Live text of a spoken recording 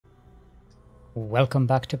Welcome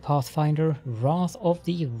back to Pathfinder Wrath of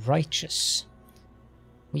the Righteous.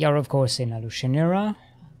 We are of course in Alushanira,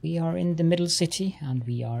 we are in the Middle City, and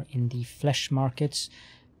we are in the Fleshmarket,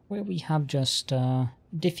 where we have just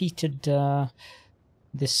defeated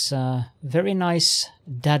this very nice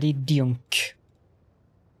Daddy Dunk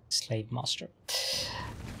slave master.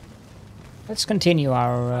 Let's continue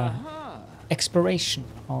our exploration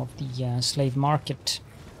of the slave market.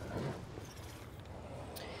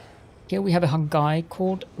 Here we have a guy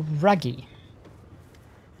called Raggy,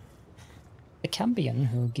 a Cambion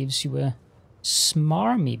who gives you a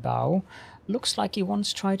smarmy bow. Looks like he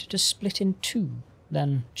once tried to split in two,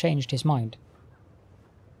 then changed his mind.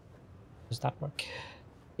 Does that work?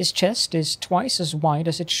 His chest is twice as wide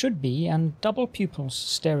as it should be, and double pupils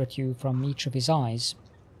stare at you from each of his eyes.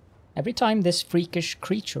 Every time this freakish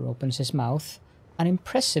creature opens his mouth, an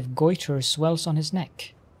impressive goiter swells on his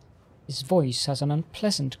neck. His voice has an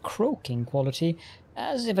unpleasant croaking quality,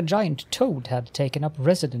 as if a giant toad had taken up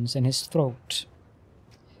residence in his throat.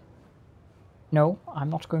 No, I'm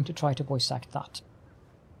not going to try to voice act that.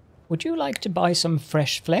 Would you like to buy some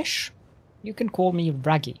fresh flesh? You can call me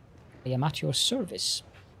Raggy. I am at your service.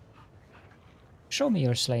 Show me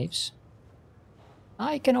your slaves.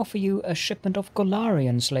 I can offer you a shipment of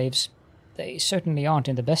Golarian slaves. They certainly aren't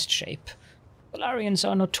in the best shape. Golarians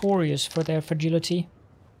are notorious for their fragility,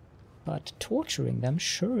 but torturing them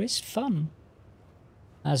sure is fun.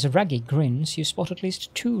 As Raggy grins, you spot at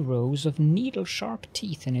least 2 rows of needle-sharp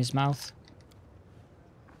teeth in his mouth.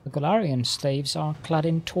 The Golarian slaves are clad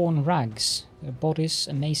in torn rags, their bodies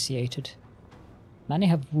emaciated. Many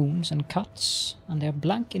have wounds and cuts, and their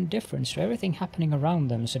blank indifference to everything happening around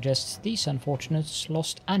them suggests these unfortunates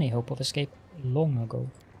lost any hope of escape long ago.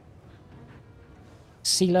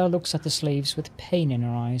 Sela looks at the slaves with pain in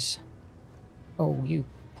her eyes. Oh, you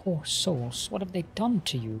poor souls, what have they done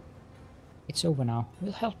to you? It's over now.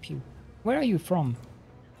 We'll help you. Where are you from?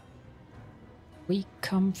 We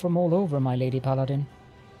come from all over, my lady paladin.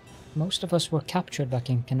 Most of us were captured back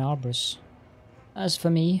in Canabras. As for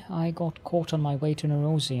me, I got caught on my way to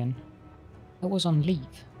Nerosian. I was on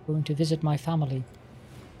leave, going to visit my family.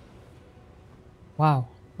 Wow,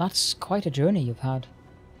 that's quite a journey you've had.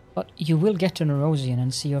 But you will get to Nerosian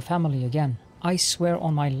and see your family again. I swear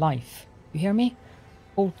on my life. You hear me?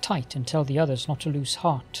 Hold tight and tell the others not to lose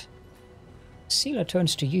heart. Sela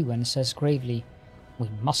turns to you and says gravely, We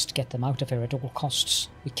must get them out of here at all costs.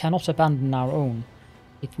 We cannot abandon our own.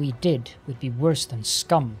 If we did, we'd be worse than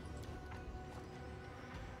scum.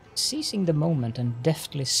 Seizing the moment and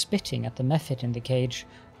deftly spitting at the mephit in the cage,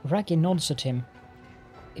 Raggy nods at him.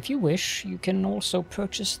 If you wish, you can also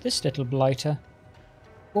purchase this little blighter.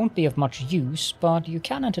 Won't be of much use, but you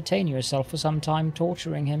can entertain yourself for some time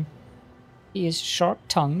torturing him. He is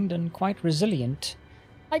sharp-tongued and quite resilient.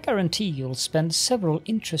 I guarantee you'll spend several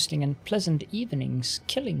interesting and pleasant evenings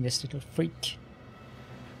killing this little freak.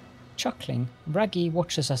 Chuckling, Raggy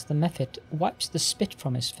watches as the mephit wipes the spit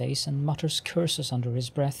from his face and mutters curses under his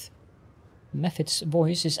breath. The mephit's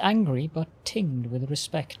voice is angry but tinged with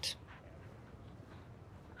respect.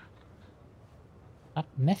 That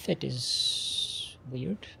mephit is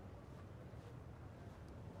weird.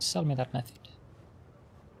 Sell me that mephit.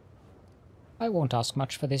 I won't ask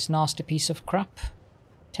much for this nasty piece of crap.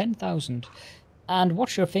 10,000. And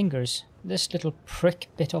watch your fingers. This little prick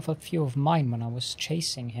bit off a few of mine when I was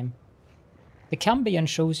chasing him. The Cambion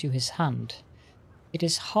shows you his hand. It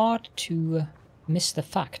is hard to miss the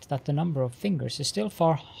fact that the number of fingers is still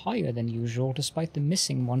far higher than usual, despite the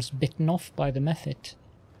missing ones bitten off by the mephit.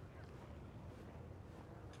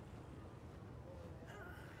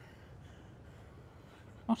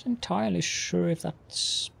 Not entirely sure if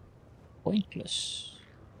that's pointless,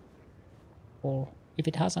 or if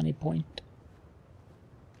it has any point.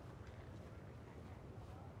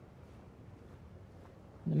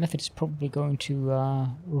 The mephit is probably going to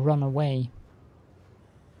run away.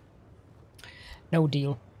 No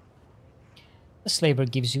deal. The slaver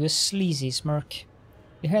gives you a sleazy smirk.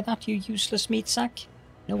 You hear that, you useless meat sack?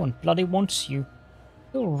 No one bloody wants you.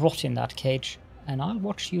 You'll rot in that cage, and I'll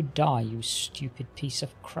watch you die, you stupid piece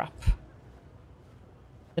of crap.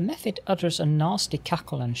 The mephit utters a nasty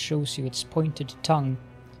cackle and shows you its pointed tongue.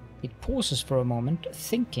 It pauses for a moment,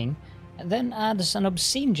 thinking, and then adds an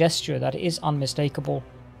obscene gesture that is unmistakable,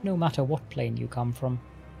 no matter what plane you come from.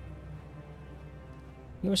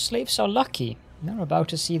 Your slaves are lucky. They're about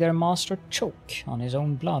to see their master choke on his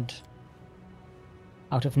own blood.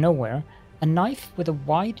 Out of nowhere, a knife with a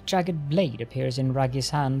wide, jagged blade appears in Raggy's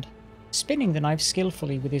hand. Spinning the knife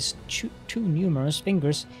skillfully with his 2 numerous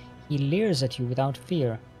fingers, he leers at you without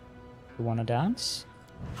fear. You wanna dance?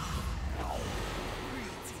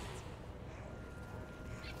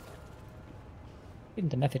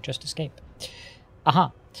 Didn't the Mephit just escape?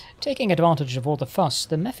 Aha! Taking advantage of all the fuss,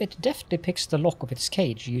 the Mephit deftly picks the lock of its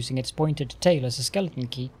cage, using its pointed tail as a skeleton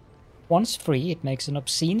key. Once free, it makes an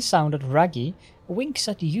obscene sound at Raggy, winks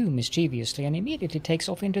at you mischievously, and immediately takes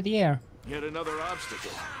off into the air. Yet another obstacle.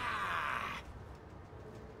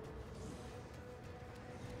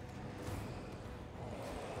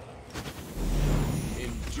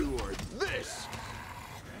 Endure this!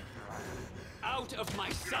 Out of my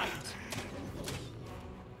sight!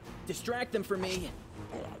 Distract them from me.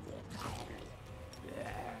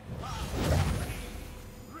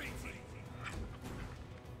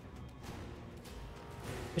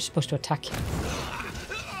 You're supposed to attack him.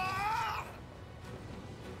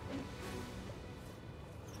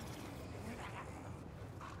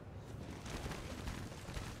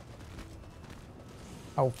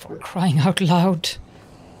 Oh, for crying out loud!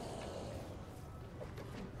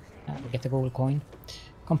 We get the gold coin.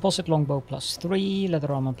 Composite longbow +3,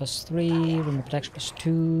 leather armor +3, ring of protection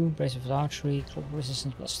 +2, brace of archery, claw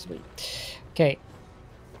resistance +3. Okay.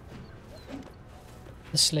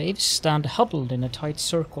 The slaves stand huddled in a tight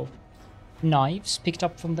circle. Knives, picked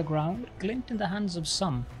up from the ground, glint in the hands of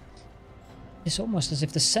some. It's almost as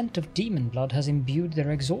if the scent of demon blood has imbued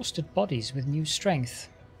their exhausted bodies with new strength.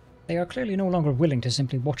 They are clearly no longer willing to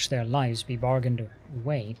simply watch their lives be bargained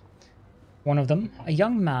away. One of them, a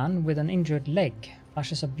young man with an injured leg,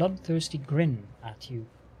 flashes a bloodthirsty grin at you.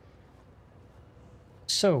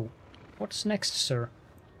 So, what's next, sir?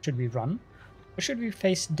 Should we run? Or should we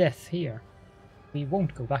face death here? We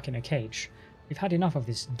won't go back in a cage. We've had enough of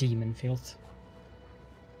this demon filth.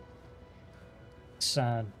 Let's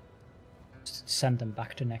send them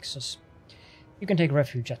back to Nexus. You can take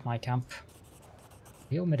refuge at my camp.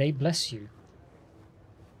 Yomade bless you.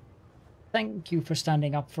 Thank you for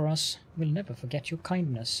standing up for us. We'll never forget your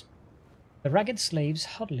kindness. The ragged slaves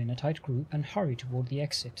huddle in a tight group and hurry toward the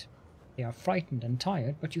exit. They are frightened and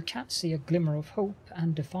tired, but you can't see a glimmer of hope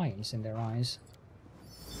and defiance in their eyes.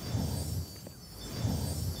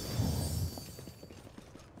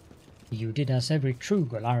 You did as every true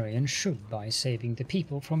Golarian should by saving the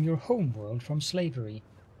people from your homeworld from slavery.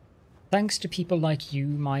 Thanks to people like you,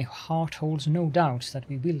 my heart holds no doubt that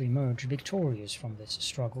we will emerge victorious from this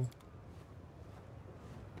struggle.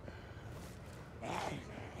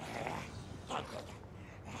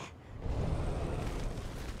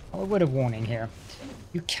 A word of warning here.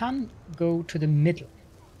 You can go to the middle,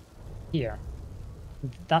 here.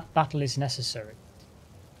 That battle is necessary.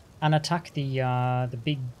 And attack the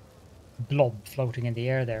big blob floating in the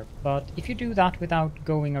air there. But if you do that without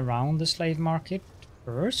going around the slave market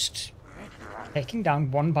first, taking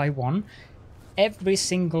down one by one, every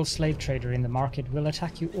single slave trader in the market will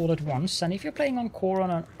attack you all at once, and if you're playing on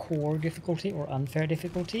a core difficulty or unfair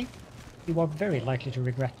difficulty, you are very likely to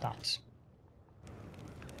regret that.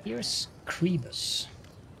 Here's Crebus.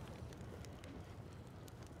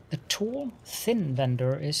 The tall, thin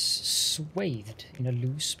vendor is swathed in a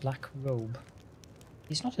loose black robe.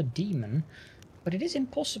 He's not a demon, but it is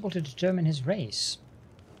impossible to determine his race.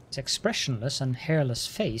 His expressionless and hairless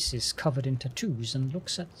face is covered in tattoos and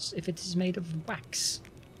looks as if it is made of wax.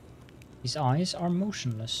 His eyes are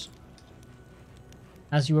motionless.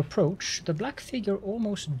 As you approach, the black figure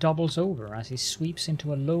almost doubles over as he sweeps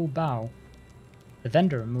into a low bow. The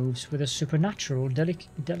vendor moves with a supernatural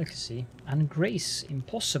delicacy and grace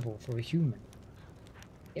impossible for a human.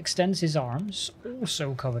 He extends his arms,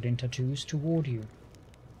 also covered in tattoos, toward you.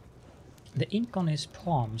 The ink on his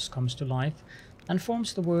palms comes to life and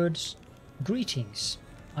forms the words, "Greetings,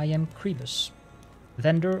 I am Crebus,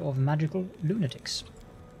 vendor of magical lunatics."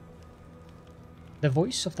 The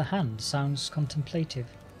voice of the hand sounds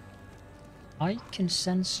contemplative. I can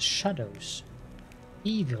sense shadows,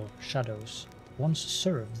 evil shadows, once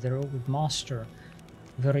served their old master,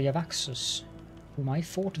 Veriavaxus, whom I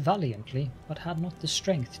fought valiantly but had not the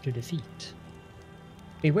strength to defeat.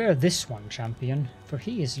 Beware this one, champion, for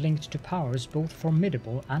he is linked to powers both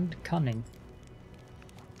formidable and cunning.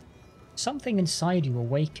 Something inside you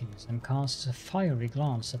awakens and casts a fiery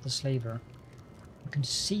glance at the slaver. You can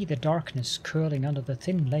see the darkness curling under the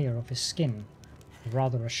thin layer of his skin, or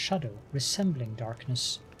rather a shadow resembling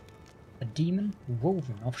darkness, a demon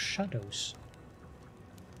woven of shadows.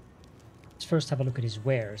 Let's first have a look at his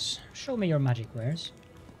wares. Show me your magic wares.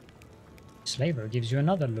 The slaver gives you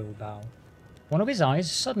another low bow. One of his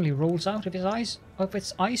eyes suddenly rolls out of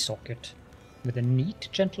its eye socket. With a neat,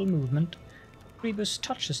 gentle movement, Crebus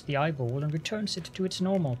touches the eyeball and returns it to its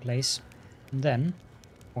normal place, and then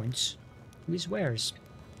points to his wares.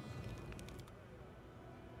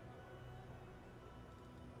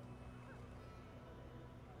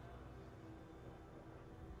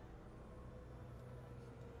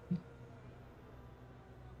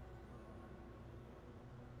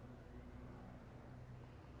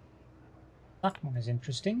 That one is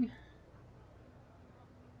interesting.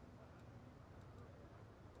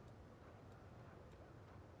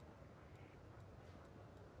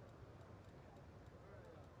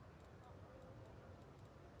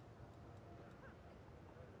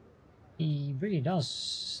 He really does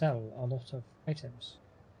sell a lot of items.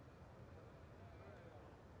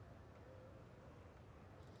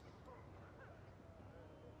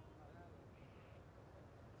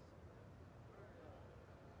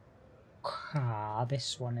 Ah,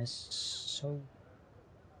 this one is so...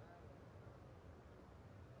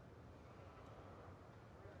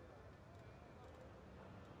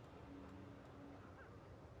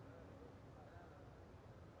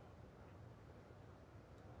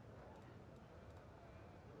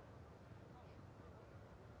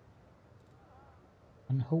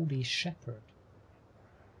 Unholy Shepherd.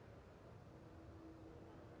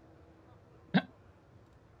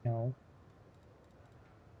 No.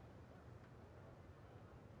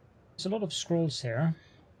 There's a lot of scrolls here.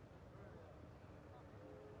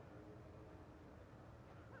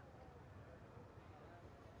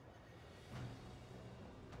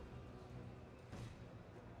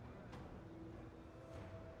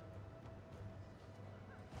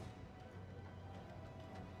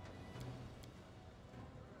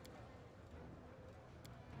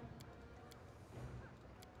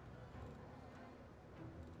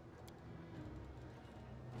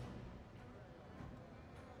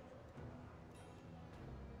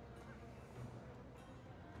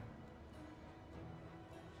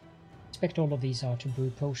 I expect all of these are to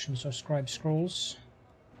brew potions or scribe scrolls,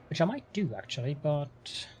 which I might do actually, but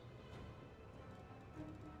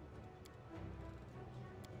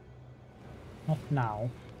not now.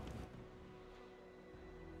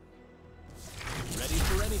 Ready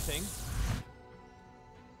for anything?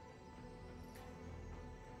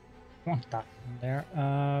 Want that one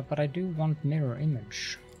there, but I do want mirror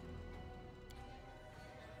image.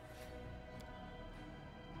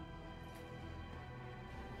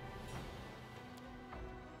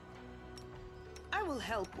 I will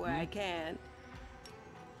help where I can.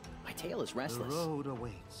 My tail is The restless. road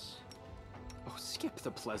awaits. Oh, skip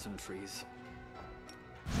the pleasantries.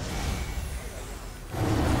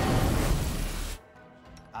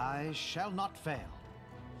 I shall not fail.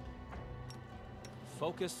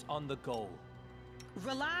 Focus on the goal.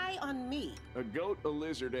 Rely on me. A goat, a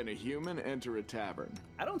lizard, and a human enter a tavern.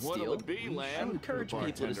 I don't What'll steal. it be, I lad? encourage The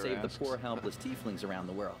people to bartender save asks. the poor, helpless tieflings around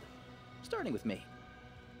the world. Starting with me.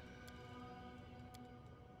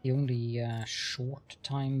 The only short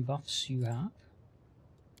time buffs you have.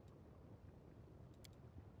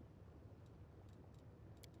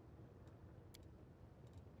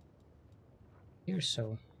 Here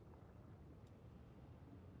so.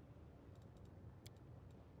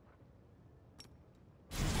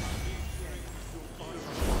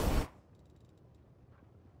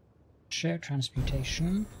 Share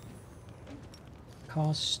transmutation.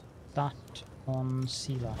 Cast that on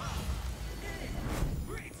Sela.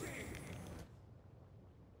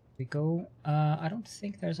 We go. I don't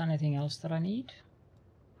think there's anything else that I need.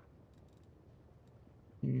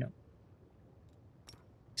 No.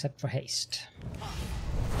 Except for haste.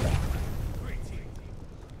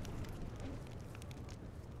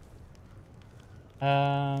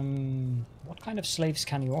 What kind of slaves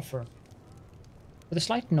can you offer? With a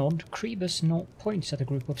slight nod, Crebus points at a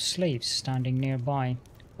group of slaves standing nearby.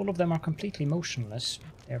 All of them are completely motionless.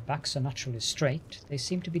 Their backs are naturally straight. They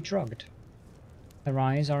seem to be drugged. Their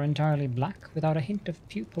eyes are entirely black, without a hint of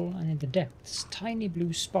pupil, and in the depths, tiny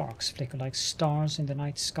blue sparks flicker like stars in the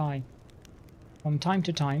night sky. From time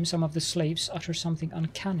to time, some of the slaves utter something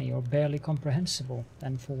uncanny or barely comprehensible,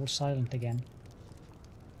 then fall silent again.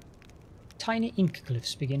 Tiny ink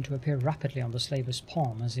glyphs begin to appear rapidly on the slaver's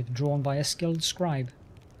palm, as if drawn by a skilled scribe.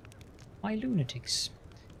 My lunatics.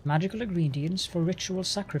 Magical ingredients for ritual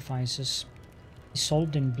sacrifices.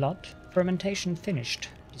 Dissolved in blood, fermentation finished,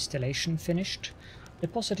 distillation finished,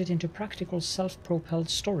 deposited into practical self-propelled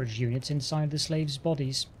storage units inside the slaves'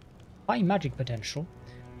 bodies. High magic potential.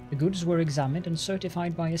 The goods were examined and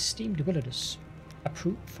certified by esteemed Willardus.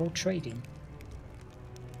 Approved for trading.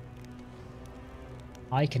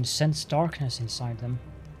 I can sense darkness inside them.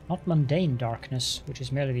 Not mundane darkness, which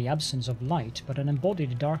is merely the absence of light, but an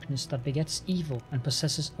embodied darkness that begets evil and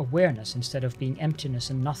possesses awareness instead of being emptiness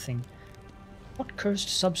and nothing. What cursed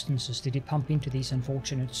substances did he pump into these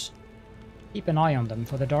unfortunates? Keep an eye on them,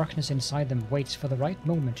 for the darkness inside them waits for the right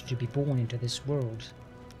moment to be born into this world.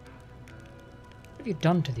 What have you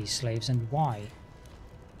done to these slaves, and why?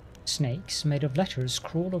 Snakes made of letters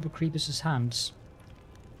crawl over Crebus's hands.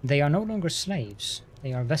 They are no longer slaves.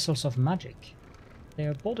 They are vessels of magic.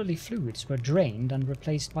 Their bodily fluids were drained and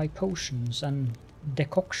replaced by potions and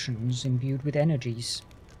decoctions imbued with energies.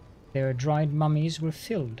 Their dried mummies were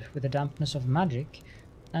filled with the dampness of magic,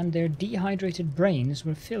 and their dehydrated brains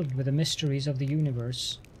were filled with the mysteries of the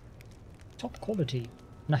universe. Top quality.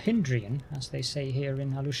 Nahindrian, as they say here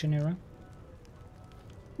in Alushinira.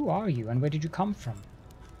 Who are you, and where did you come from?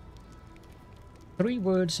 3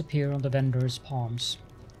 words appear on the vendor's palms.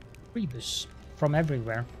 Rebus, from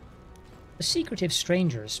everywhere. The secretive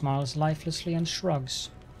stranger smiles lifelessly and shrugs.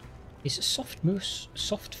 His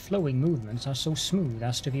soft flowing movements are so smooth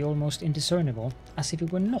as to be almost indiscernible, as if he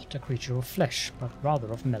were not a creature of flesh, but rather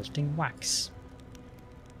of melting wax.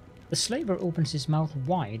 The slaver opens his mouth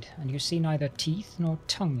wide, and you see neither teeth nor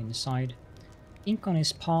tongue inside. Ink on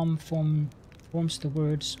his palm forms the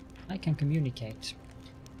words, "I can communicate."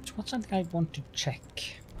 It's not something I want to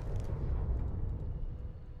check.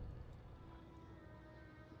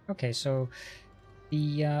 Okay, so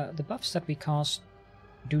the buffs that we cast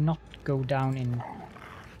do not go down in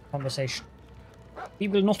conversation. We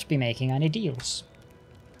will not be making any deals.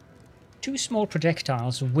 2 small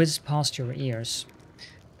projectiles whiz past your ears.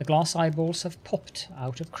 The glass eyeballs have popped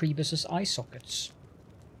out of Crebus's eye sockets.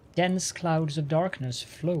 Dense clouds of darkness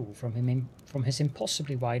flow from his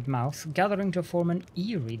impossibly wide mouth, gathering to form an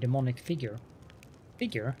eerie demonic figure.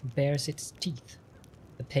 Figure bears its teeth.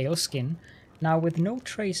 The pale skin, now with no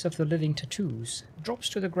trace of the living tattoos, drops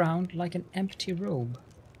to the ground like an empty robe.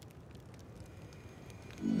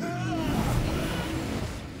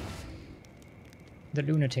 The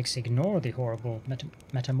lunatics ignore the horrible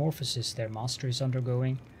metamorphosis their master is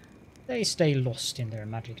undergoing. They stay lost in their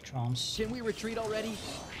magic trance. Can we retreat already?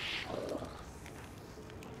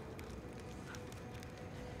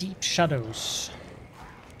 Deep shadows.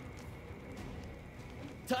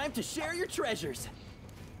 Time to share your treasures!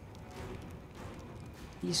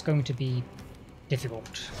 He's going to be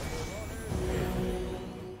difficult.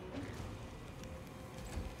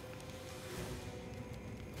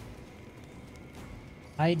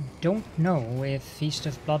 I don't know if Feast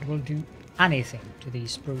of Blood will do anything to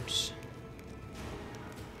these brutes.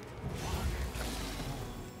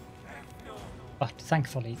 But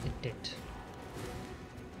thankfully it did.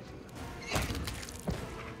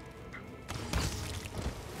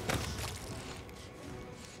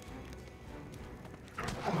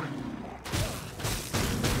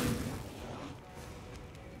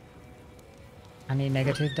 Any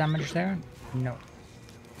negative damage there? No.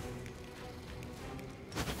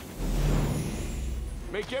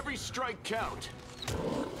 Make every strike count.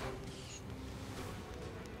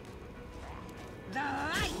 The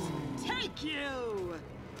light take you!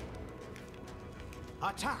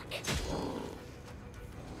 Attack!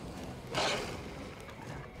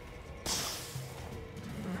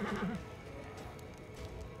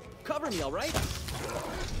 Cover me, all right?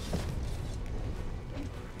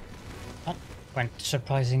 That went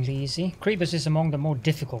surprisingly easy. Crebus is among the more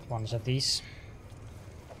difficult ones of these.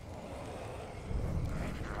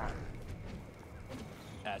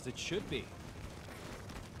 As it should be.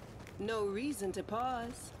 No reason to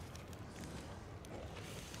pause.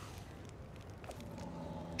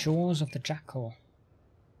 Jaws of the Jackal.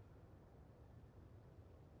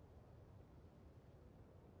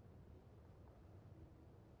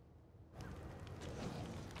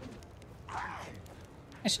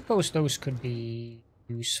 I suppose those could be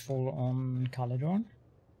useful on Caledron.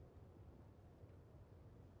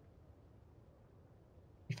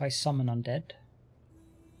 If I summon undead.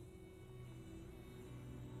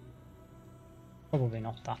 Probably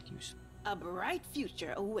not that useful. A bright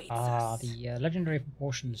future awaits Ah, us. the legendary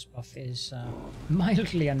proportions buff is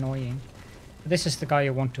mildly annoying. This is the guy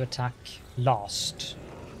you want to attack last.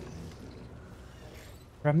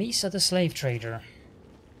 Ramisa the Slave Trader.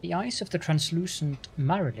 The eyes of the translucent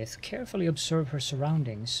Marilith carefully observe her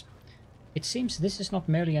surroundings. It seems this is not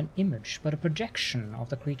merely an image, but a projection of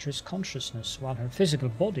the creature's consciousness, while her physical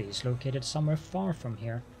body is located somewhere far from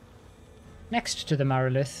here. Next to the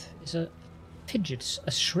Marilith is fidgets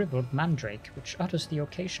a shriveled mandrake, which utters the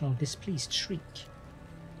occasional displeased shriek.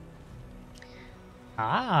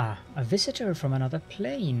 Ah, a visitor from another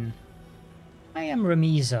plane. I am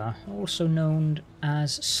Ramisa, also known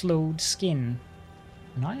as Slowed Skin,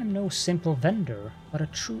 and I am no simple vendor, but a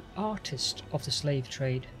true artist of the slave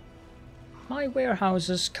trade. My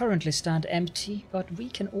warehouses currently stand empty, but we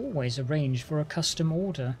can always arrange for a custom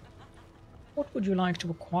order. What would you like to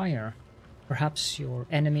acquire? Perhaps your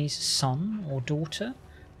enemy's son or daughter,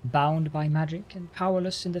 bound by magic and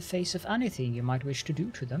powerless in the face of anything you might wish to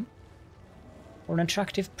do to them? Or an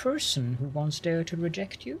attractive person who once dared to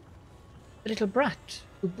reject you? The little brat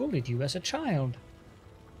who bullied you as a child?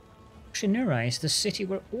 Shinura is the city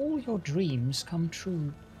where all your dreams come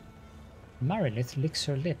true. Marilith licks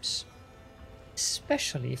her lips,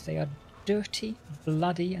 especially if they are dirty,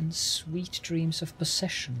 bloody, and sweet dreams of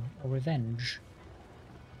possession or revenge.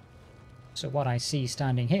 So what I see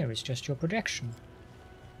standing here is just your projection.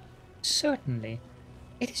 Certainly,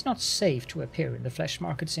 it is not safe to appear in the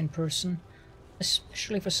Fleshmarkets in person,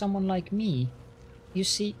 especially for someone like me. You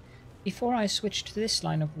see, before I switched to this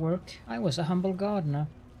line of work, I was a humble gardener.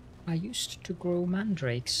 I used to grow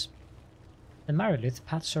mandrakes. The Marilith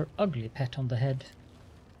pats her ugly pet on the head.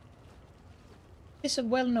 It is a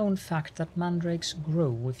well-known fact that mandrakes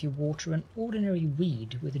grow if you water an ordinary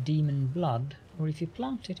weed with demon blood, or if you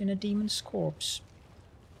plant it in a demon's corpse.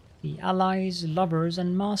 The allies, lovers,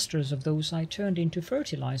 and masters of those I turned into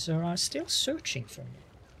fertilizer are still searching for me.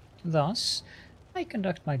 Thus, I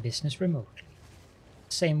conduct my business remotely.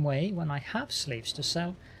 Same way, when I have slaves to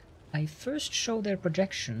sell, I first show their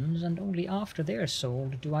projections, and only after they're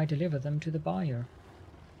sold do I deliver them to the buyer.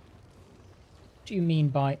 What do you mean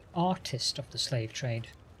by artist of the slave trade?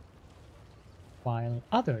 While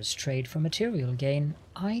others trade for material gain,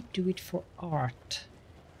 I do it for art.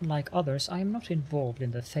 Like others, I am not involved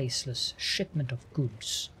in the faceless shipment of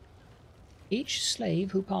goods. Each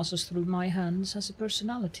slave who passes through my hands has a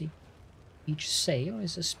personality. Each sale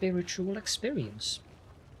is a spiritual experience.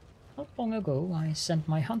 Not long ago, I sent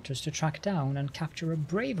my hunters to track down and capture a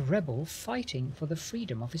brave rebel fighting for the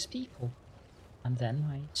freedom of his people. And then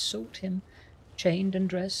I sold him, chained and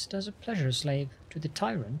dressed as a pleasure slave, to the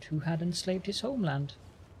tyrant who had enslaved his homeland.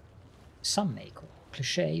 Some may call it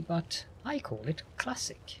cliché, but I call it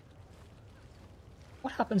classic.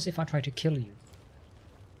 What happens if I try to kill you?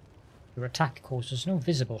 Your attack causes no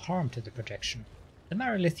visible harm to the projection. The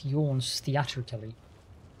Marilith yawns theatrically.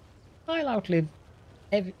 I'll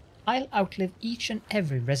outlive each and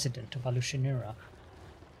every resident of Alushinura.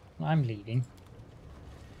 I'm leaving.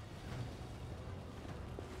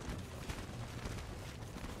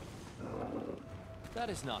 That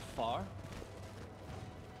is not far.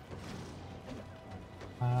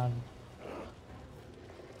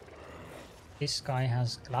 This guy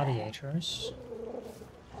has gladiators.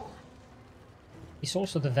 He's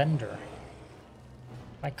also the vendor.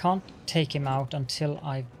 I can't take him out until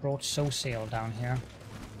I've brought Sosiel down here.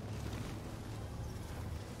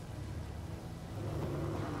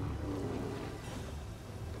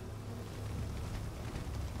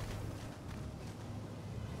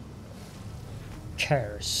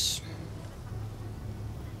 Curse.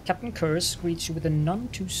 Captain Curse greets you with a none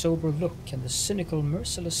too sober look and the cynical,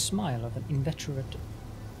 merciless smile of an inveterate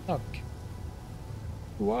thug.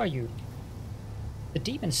 Who are you? The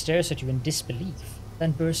demon stares at you in disbelief,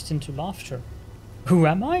 then bursts into laughter. Who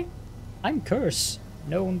am I? I'm Curse,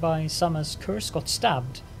 known by some as Curse Got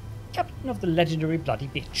Stabbed, captain of the legendary Bloody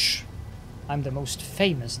Bitch. I'm the most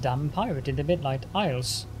famous damn pirate in the Midnight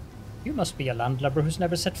Isles. You must be a landlubber who's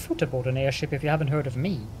never set foot aboard an airship if you haven't heard of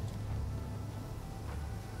me.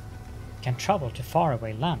 You can travel to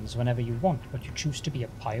faraway lands whenever you want, but you choose to be a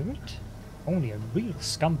pirate? Only a real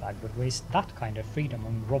scumbag would waste that kind of freedom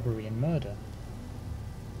on robbery and murder.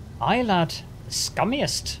 Aye, lad, the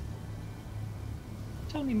scummiest.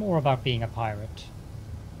 Tell me more about being a pirate.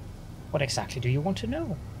 What exactly do you want to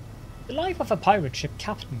know? The life of a pirate ship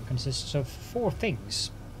captain consists of 4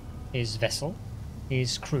 things: his vessel,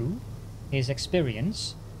 his crew, his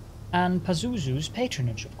experience, and Pazuzu's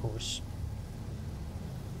patronage, of course.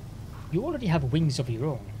 You already have wings of your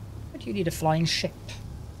own, but you need a flying ship.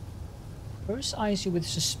 Curse eyes you with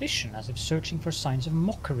suspicion, as if searching for signs of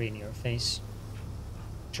mockery in your face.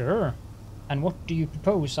 Sure, and what do you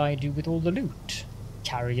propose I do with all the loot?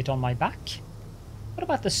 Carry it on my back? What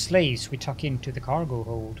about the slaves we tuck into the cargo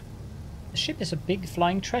hold? The ship is a big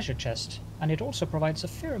flying treasure chest, and it also provides a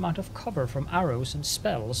fair amount of cover from arrows and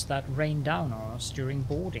spells that rain down on us during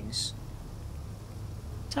boardings.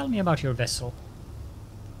 Tell me about your vessel.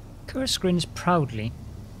 Curse grins proudly.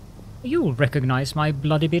 You'll recognize my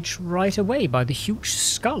bloody bitch right away by the huge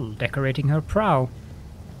skull decorating her prow.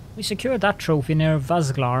 We secured that trophy near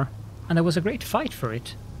Vazglar, and there was a great fight for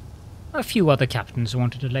it. A few other captains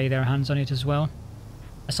wanted to lay their hands on it as well.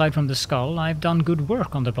 Aside from the skull, I've done good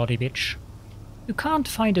work on the bloody bitch. You can't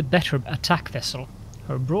find a better attack vessel.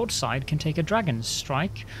 Her broadside can take a dragon's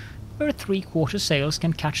strike, her 3/4 sails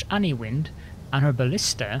can catch any wind, and her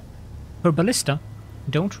ballista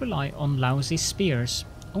don't rely on lousy spears,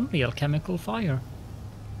 only alchemical fire.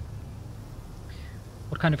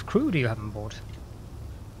 What kind of crew do you have on board?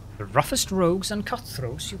 The roughest rogues and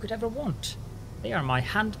cutthroats you could ever want. They are my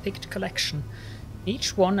hand-picked collection,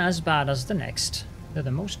 each one as bad as the next. They're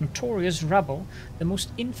the most notorious rabble, the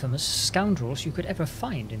most infamous scoundrels you could ever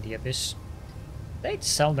find in the Abyss. They'd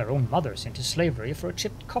sell their own mothers into slavery for a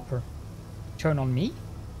chipped copper. Turn on me?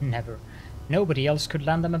 Never. Nobody else could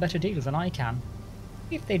land them a better deal than I can.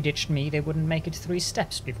 If they ditched me, they wouldn't make it 3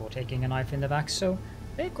 steps before taking a knife in the back, so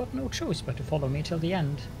they've got no choice but to follow me till the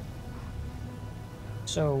end.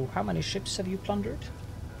 So, how many ships have you plundered?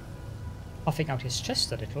 Puffing out his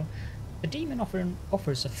chest a little, the demon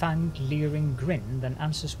offers a fanged, leering grin, then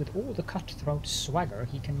answers with all the cutthroat swagger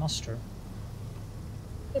he can muster.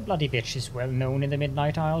 The bloody bitch is well known in the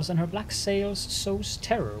Midnight Isles, and her black sails sows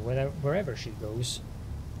terror wherever she goes.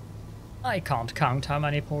 I can't count how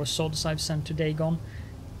many poor sods I've sent to Dagon.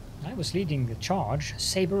 I was leading the charge,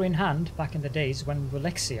 saber in hand, back in the days when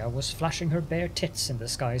Relexia was flashing her bare tits in the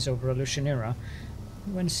skies over Alushanira,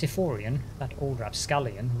 when Siforian, that old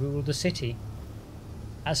rapscallion, ruled the city.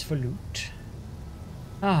 As for loot,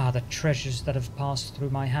 the treasures that have passed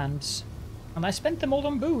through my hands, and I spent them all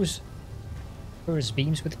on booze. Hers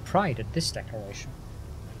beams with pride at this declaration.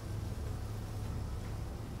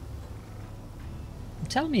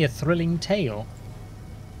 Tell me a thrilling tale.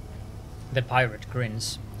 The pirate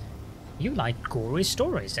grins. You like gory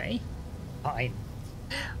stories, eh? Fine.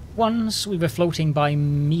 Once we were floating by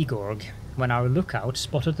Megorg when our lookout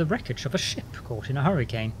spotted the wreckage of a ship caught in a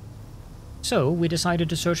hurricane. So we decided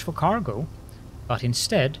to search for cargo, but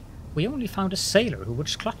instead we only found a sailor who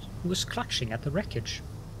was clutching at the wreckage.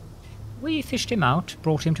 We fished him out,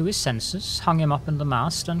 brought him to his senses, hung him up in the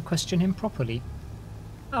mast, and questioned him properly.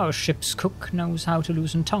 Our ship's cook knows how to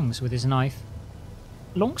loosen tongues with his knife.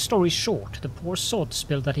 Long story short, the poor sod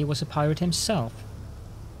spilled that he was a pirate himself.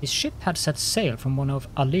 His ship had set sail from one of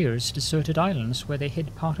Alir's deserted islands where they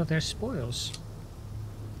hid part of their spoils.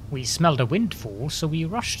 We smelled a windfall, so we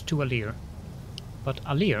rushed to Alir. But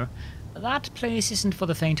Alir, that place isn't for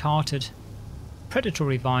the faint-hearted.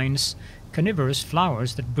 Predatory vines, carnivorous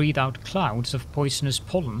flowers that breathe out clouds of poisonous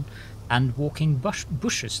pollen, and walking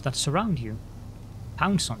bushes that surround you,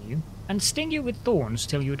 pounce on you, and sting you with thorns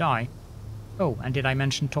till you die. Oh, and did I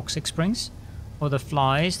mention toxic springs? Or the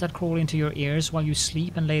flies that crawl into your ears while you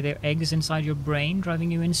sleep and lay their eggs inside your brain,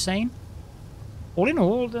 driving you insane? All in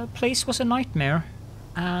all, the place was a nightmare,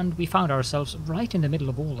 and we found ourselves right in the middle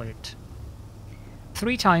of all it.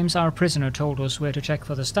 3 times our prisoner told us where to check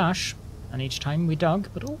for the stash, and each time we dug,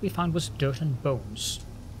 but all we found was dirt and bones.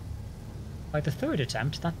 By the 3rd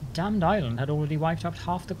attempt, that damned island had already wiped out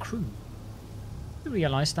half the crew. We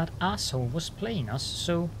realized that asshole was playing us,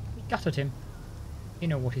 so we gutted him. You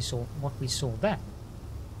know what we saw then.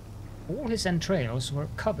 All his entrails were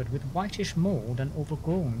covered with whitish mold and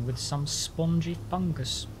overgrown with some spongy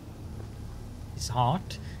fungus. His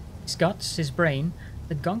heart, his guts, his brain,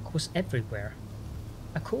 the gunk was everywhere.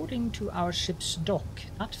 According to our ship's dock,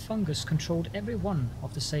 that fungus controlled every one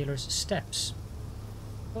of the sailor's steps.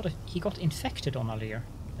 He got infected on Alir,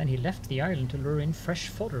 then he left the island to lure in fresh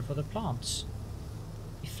fodder for the plants.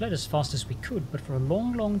 We fled as fast as we could, but for a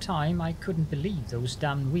long, long time I couldn't believe those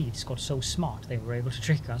damn weeds got so smart they were able to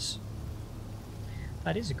trick us.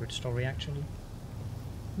 That is a good story, actually.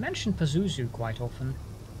 I mention Pazuzu quite often.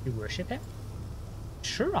 You worship him?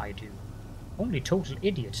 Sure I do. Only total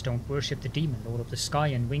idiots don't worship the demon lord of the sky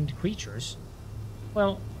and winged creatures.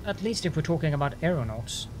 Well, at least if we're talking about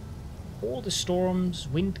aeronauts. All the storms,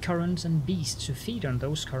 wind currents, and beasts who feed on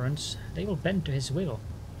those currents, they will bend to his will.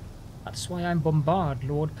 That's why I bombard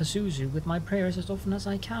Lord Pazuzu with my prayers as often as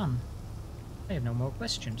I can. I have no more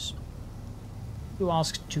questions. You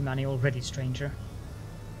asked too many already, stranger.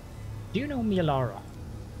 Do you know Mialara?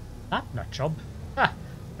 That nutjob? Ha!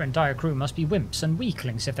 Her entire crew must be wimps and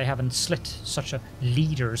weaklings if they haven't slit such a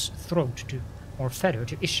leader's throat or fed her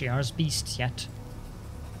to Ishiar's beasts yet.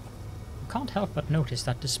 You can't help but notice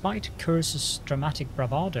that despite Curse's dramatic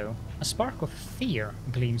bravado, a spark of fear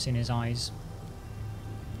gleams in his eyes.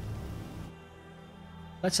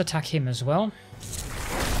 Let's attack him as well.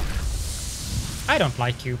 I don't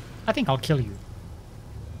like you. I think I'll kill you.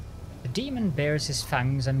 The demon bares his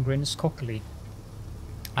fangs and grins cockily.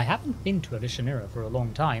 I haven't been to Alushanira for a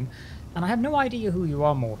long time, and I have no idea who you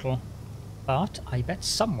are, mortal. But I bet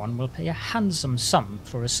someone will pay a handsome sum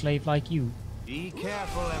for a slave like you. Be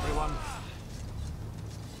careful, everyone.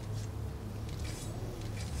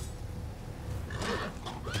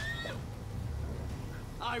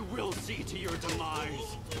 I will see to your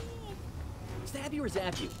demise. Stab you or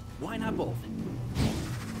zap you? Why not both?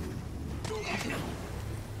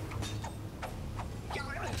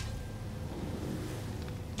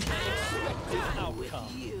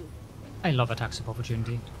 I love attacks of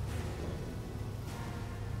opportunity.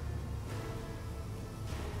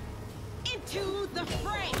 Into To the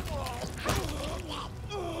fray!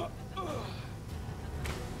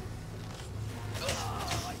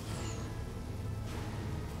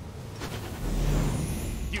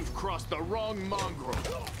 You've crossed the wrong mongrel.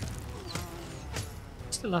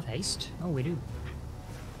 Still have haste? Oh, we do.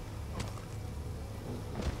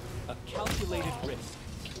 A calculated risk.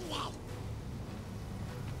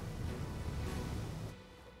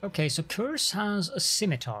 Okay, so Curse has a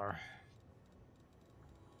scimitar.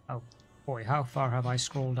 Oh boy, how far have I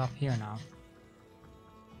scrolled up here now?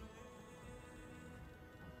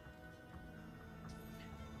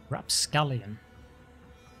 Rapscallion.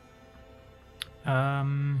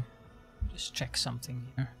 Just check something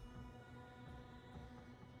here.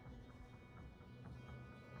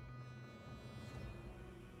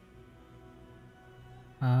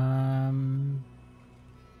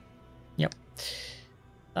 Yep.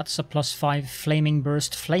 That's a +5 Flaming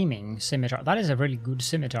Burst Flaming Scimitar. That is a really good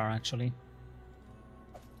scimitar, actually.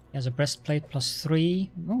 He has a breastplate +3.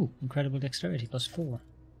 Oh, incredible dexterity +4.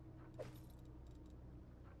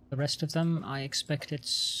 The rest of them, I expect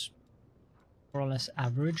it's more or less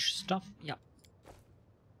average stuff. Yeah.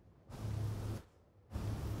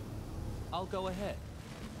 I'll go ahead.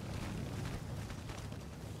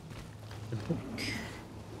 The book.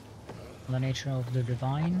 The nature of the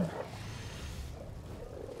divine.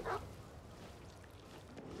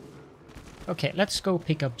 Okay, let's go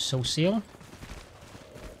pick up Sosiel.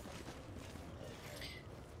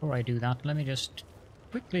 Before I do that, let me just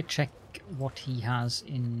quickly check what he has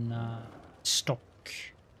in stock.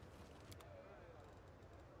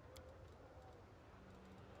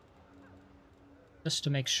 Just to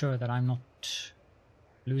make sure that I'm not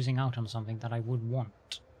losing out on something that I would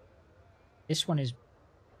want. This one is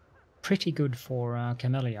pretty good for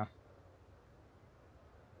Camellia.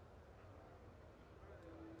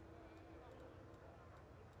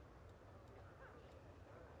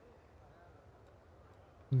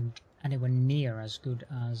 Anywhere near as good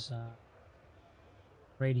as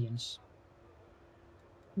Radiance.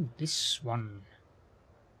 Ooh, this one.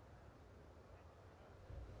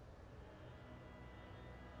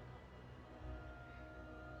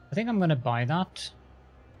 I think I'm gonna buy that.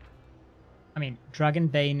 I mean,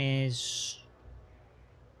 Dragonbane is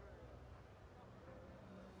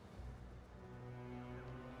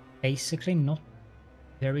basically not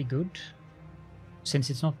very good, since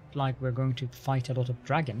it's not like we're going to fight a lot of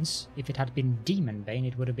dragons. If it had been Demonbane,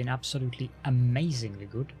 it would have been absolutely amazingly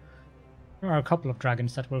good. There are a couple of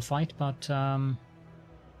dragons that will fight, but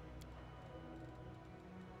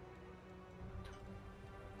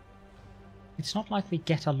it's not like we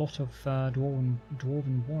get a lot of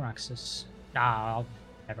dwarven war axes. Ah,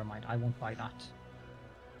 never mind. I won't buy that.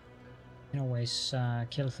 You can always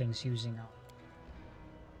kill things using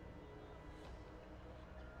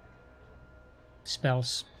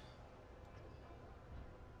spells.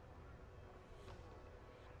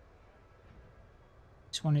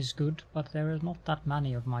 This one is good, but there are not that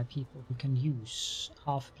many of my people who can use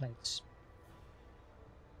half plates.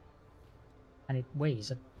 And it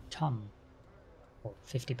weighs a ton. Or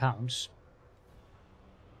 50 pounds.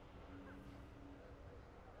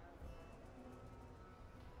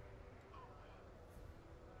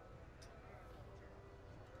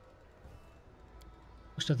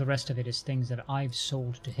 Most of the rest of it is things that I've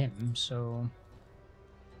sold to him, so...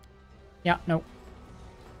 Yeah, no.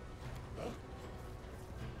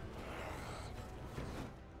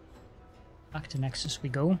 Back to Nexus we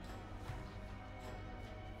go.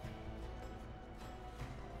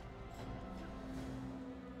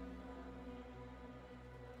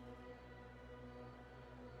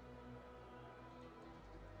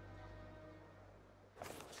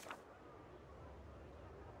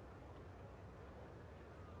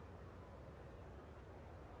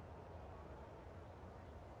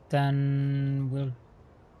 Then we'll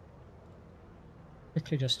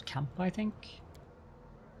quickly just camp, I think.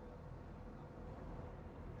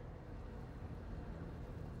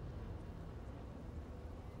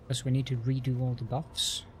 Because we need to redo all the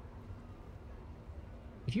buffs.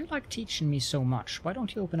 If you like teaching me so much, why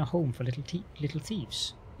don't you open a home for little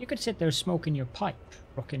thieves? You could sit there smoking your pipe,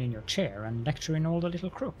 rocking in your chair, and lecturing all the little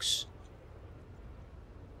crooks.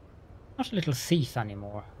 Not a little thief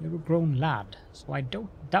anymore. You're a grown lad, so I don't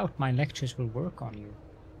doubt my lectures will work on you.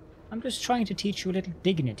 I'm just trying to teach you a little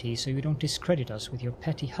dignity so you don't discredit us with your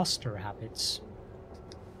petty hustler habits.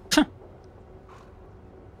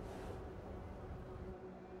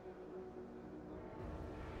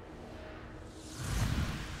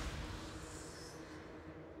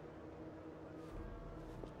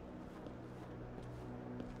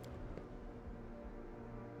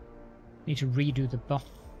 Need to redo the buff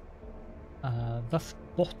buff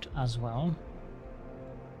bot as well.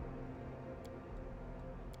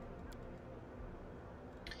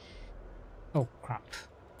 Oh crap.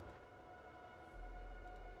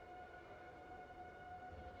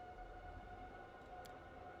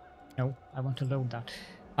 No, I want to load that.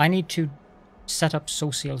 I need to set up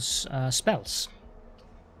Sosiel's spells.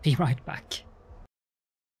 Be right back.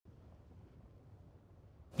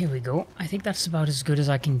 Here we go. I think that's about as good as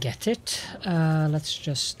I can get it. Let's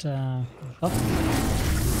just buff.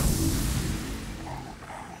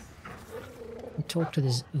 Talk to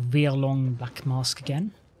this Veerlong Black Mask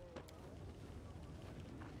again.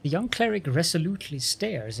 The young cleric resolutely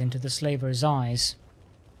stares into the slaver's eyes.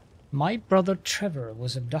 My brother Trever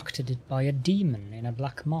was abducted by a demon in a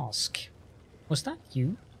black mask. Was that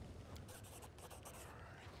you?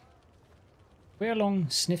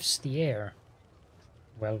 Veerlong sniffs the air.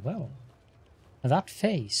 Well, well. That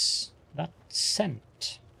face, that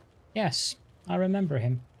scent. Yes, I remember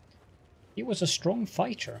him. He was a strong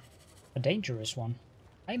fighter, a dangerous one.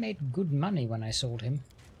 I made good money when I sold him.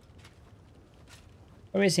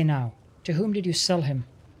 Where is he now? To whom did you sell him?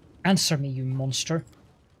 Answer me, you monster.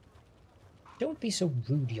 Don't be so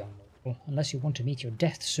rude, young mortal, unless you want to meet your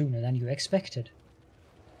death sooner than you expected.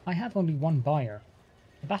 I have only one buyer,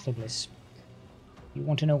 a Battle Bliss. You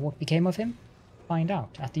want to know what became of him? Find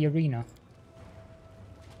out at the arena.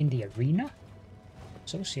 In the arena?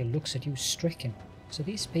 Sosiel looks at you stricken. So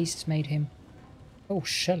these beasts made him... Oh,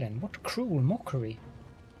 Shellin, what cruel mockery.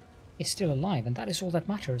 He's still alive, and that is all that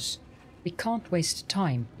matters. We can't waste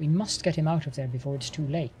time. We must get him out of there before it's too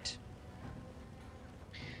late.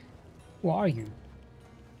 Who are you?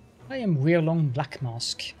 I am Veerlong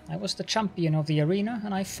Blackmask. I was the champion of the arena,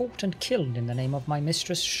 and I fought and killed in the name of my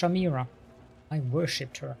mistress Shamira. I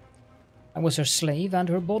worshipped her. I was her slave and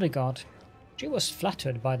her bodyguard. She was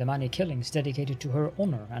flattered by the many killings dedicated to her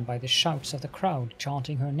honor and by the shouts of the crowd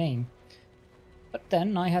chanting her name. But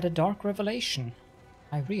then I had a dark revelation.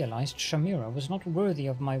 I realized Shamira was not worthy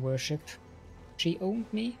of my worship. She owned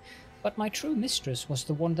me, but my true mistress was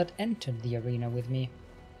the one that entered the arena with me,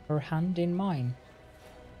 her hand in mine.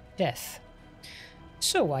 Death.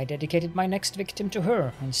 So I dedicated my next victim to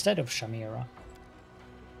her instead of Shamira.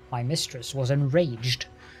 My mistress was enraged.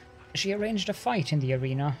 She arranged a fight in the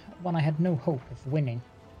arena, one I had no hope of winning.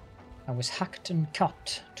 I was hacked and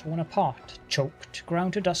cut, torn apart, choked,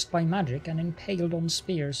 ground to dust by magic, and impaled on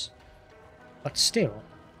spears. But still,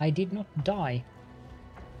 I did not die.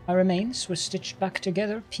 My remains were stitched back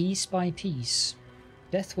together piece by piece.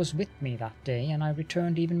 Death was with me that day, and I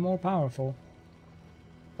returned even more powerful.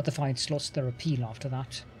 But the fights lost their appeal after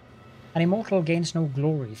that. An immortal gains no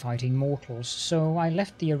glory fighting mortals, so I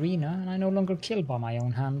left the arena, and I no longer kill by my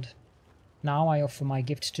own hand. Now I offer my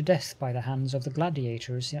gift to death by the hands of the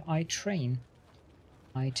gladiators I train.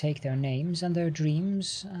 I take their names and their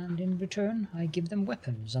dreams, and in return I give them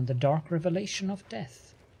weapons and the dark revelation of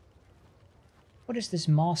death. What is this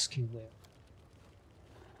mask you wear?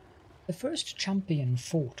 The first champion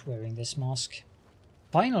fought wearing this mask.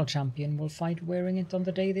 Final champion will fight wearing it on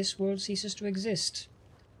the day this world ceases to exist.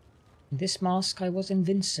 In this mask I was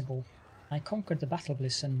invincible. I conquered the Battle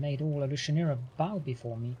Bliss and made all Alushanira bow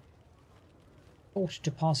before me. Thought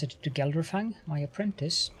to pass it to Gelderfang, my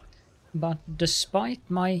apprentice, but despite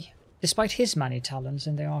his many talents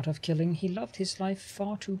in the art of killing, he loved his life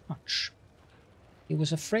far too much. He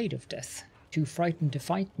was afraid of death, too frightened to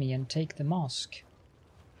fight me and take the mask.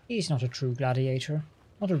 He is not a true gladiator,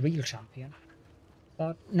 not a real champion.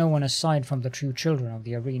 But no one aside from the true children of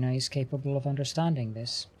the arena is capable of understanding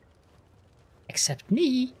this. Except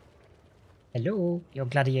me! Hello, your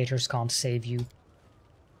gladiators can't save you.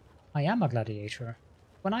 I am a gladiator.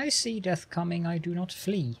 When I see death coming, I do not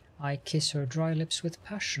flee. I kiss her dry lips with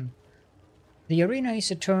passion. The arena is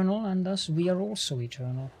eternal, and thus we are also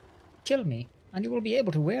eternal. Kill me, and you will be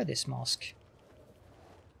able to wear this mask.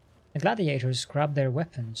 The gladiators grab their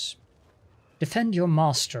weapons. Defend your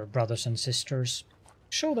master, brothers and sisters.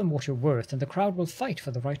 Show them what you're worth, and the crowd will fight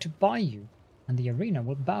for the right to buy you, and the arena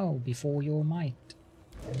will bow before your might.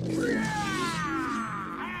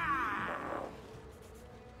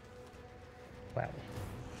 Well.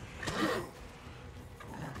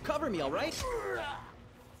 Cover me, all right?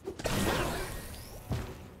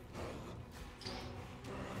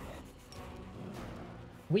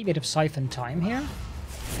 Wee bit of siphon time here.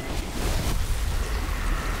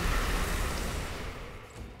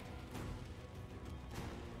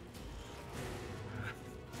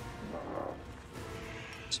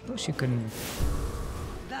 Suppose you can...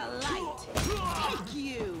 The light! Take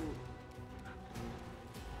you!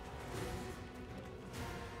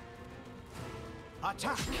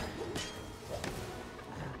 Attack!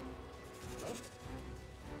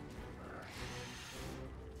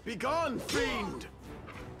 Begone, fiend!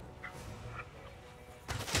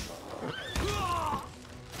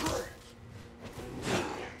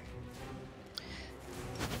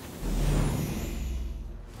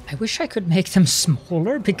 I wish I could make them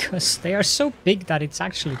smaller, because they are so big that it's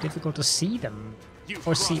actually difficult to see them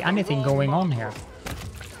or see anything going on here.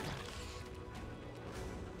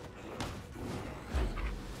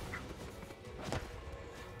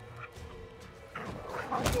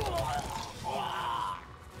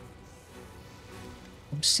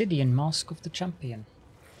 Obsidian Mask of the Champion.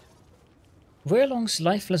 Werlong's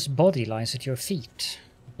lifeless body lies at your feet.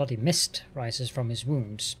 Bloody mist rises from his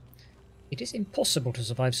wounds. It is impossible to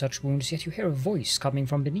survive such wounds, yet you hear a voice coming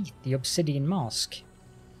from beneath the obsidian mask.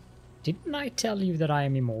 Didn't I tell you that I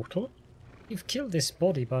am immortal? You've killed this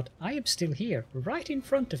body, but I am still here, right in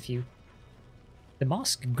front of you. The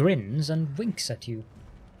mask grins and winks at you.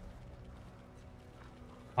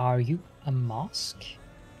 Are you a mask?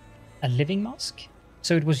 A living mask?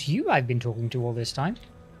 So it was you I've been talking to all this time?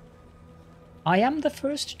 I am the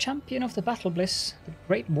first champion of the Battle Bliss, the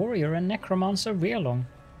great warrior and necromancer Werlong.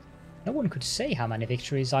 No one could say how many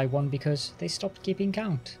victories I won because they stopped keeping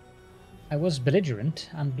count. I was belligerent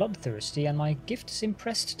and bloodthirsty, and my gifts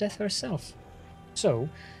impressed Death herself. So,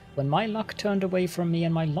 when my luck turned away from me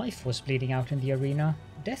and my life was bleeding out in the arena,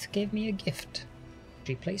 Death gave me a gift.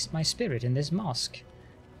 She placed my spirit in this mask.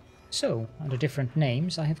 So, under different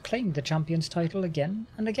names, I have claimed the champion's title again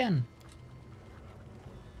and again.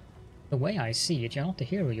 The way I see it, you're not the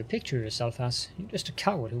hero you picture yourself as. You're just a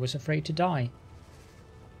coward who was afraid to die.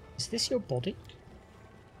 Is this your body?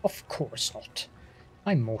 Of course not.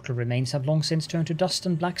 My mortal remains have long since turned to dust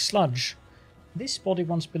and black sludge. This body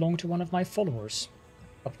once belonged to one of my followers.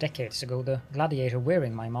 Of decades ago, the gladiator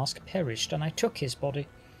wearing my mask perished, and I took his body.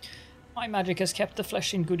 My magic has kept the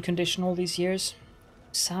flesh in good condition all these years.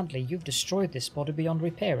 Sadly, you've destroyed this body beyond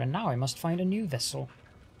repair, and now I must find a new vessel.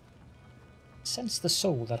 Sense the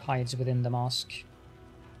soul that hides within the mask.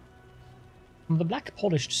 From the black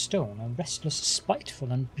polished stone, a restless,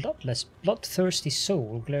 spiteful and bloodthirsty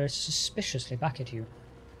soul glares suspiciously back at you.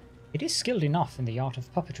 It is skilled enough in the art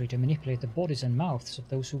of puppetry to manipulate the bodies and mouths of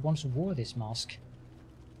those who once wore this mask.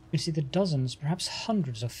 You see the dozens, perhaps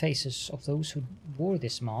hundreds of faces of those who wore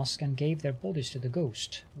this mask and gave their bodies to the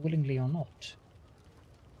ghost, willingly or not.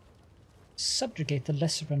 Subjugate the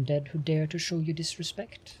lesser undead who dare to show you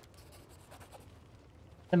disrespect.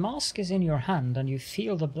 The mask is in your hand, and you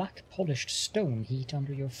feel the black polished stone heat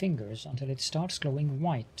under your fingers until it starts glowing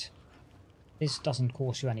white. This doesn't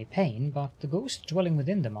cause you any pain, but the ghost dwelling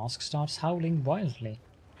within the mask starts howling wildly.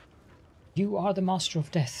 You are the master of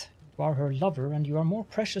death. You are her lover, and you are more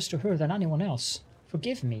precious to her than anyone else.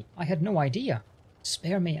 Forgive me, I had no idea.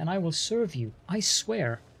 Spare me, and I will serve you, I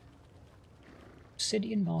swear.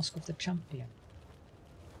 Obsidian Mask of the Champion.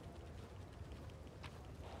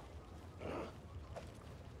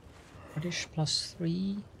 British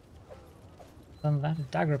 +3. Then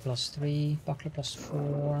that, dagger +3, buckler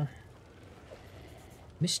 +4.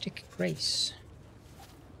 Mystic Grace.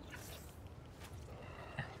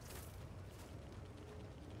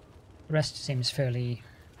 The rest seems fairly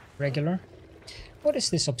regular. What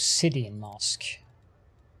is this obsidian mask?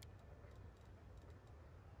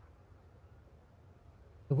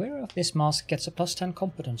 The wearer of this mask gets a +10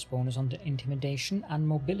 competence bonus on the intimidation and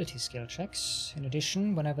mobility skill checks. In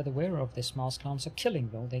addition, whenever the wearer of this mask lands a killing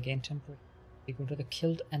blow, they gain temporary equal to the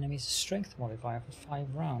killed enemy's strength modifier for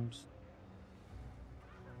 5 rounds.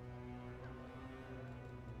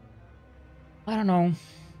 I don't know.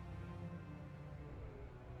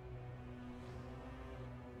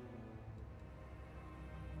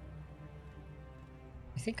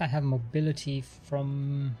 I think I have mobility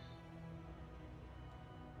from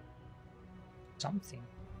something.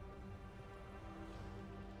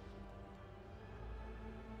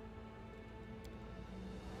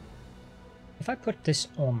 If I put this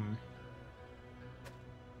on,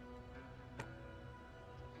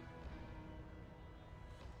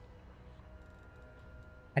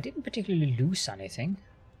 I didn't particularly lose anything.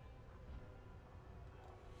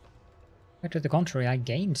 But to the contrary, I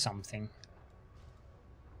gained something.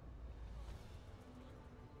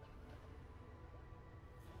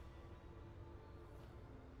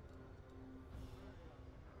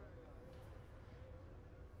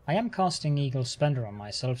 I am casting Eagle Splendor on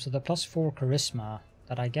myself, so the +4 charisma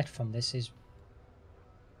that I get from this is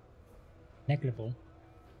negligible.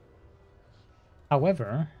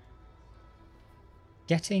 However,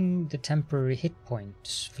 getting the temporary hit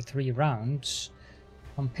points for 3 rounds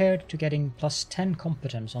compared to getting +10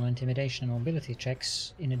 competence on intimidation and mobility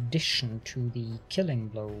checks in addition to the killing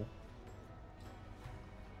blow,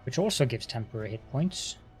 which also gives temporary hit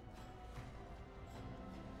points,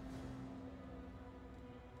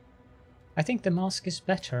 I think the mask is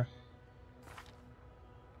better.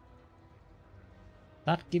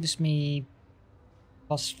 That gives me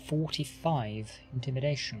plus 45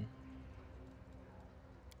 intimidation,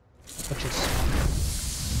 which is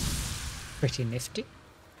pretty nifty.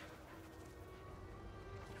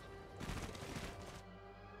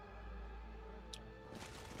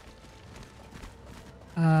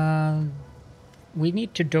 We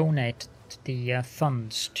need to donate the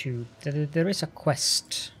funds to... There is a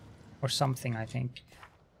quest or something, I think.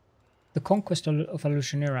 The Conquest of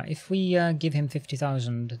Alusionera. If we give him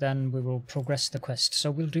 50,000, then we will progress the quest,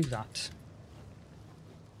 so we'll do that.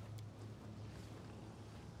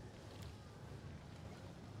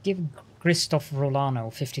 Give Christoph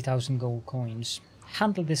Rolano 50,000 gold coins.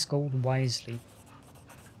 Handle this gold wisely.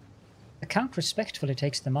 The Count respectfully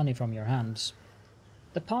takes the money from your hands.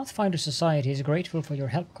 The Pathfinder Society is grateful for your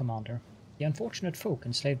help, Commander. The unfortunate folk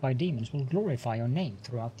enslaved by demons will glorify your name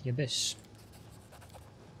throughout the abyss.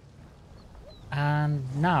 And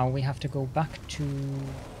now we have to go back to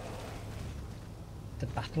the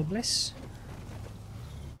Battle Bliss.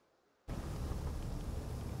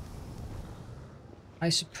 I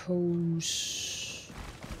suppose...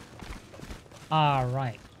 Ah,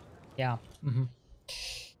 right. Yeah.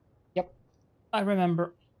 Yep. I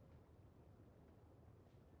remember.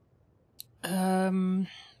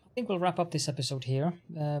 I think we'll wrap up this episode here.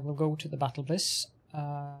 We'll go to the Battle Bliss.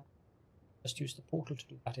 Just use the portal to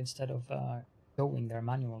do that instead of going there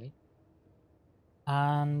manually.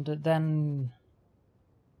 And then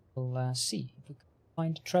we'll see if we can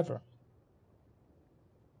find Trever.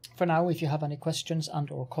 For now, if you have any questions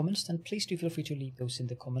and or comments, then please do feel free to leave those in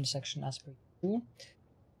the comment section as per usual.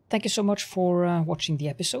 Thank you so much for watching the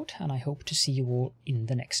episode, and I hope to see you all in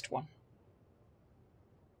the next one.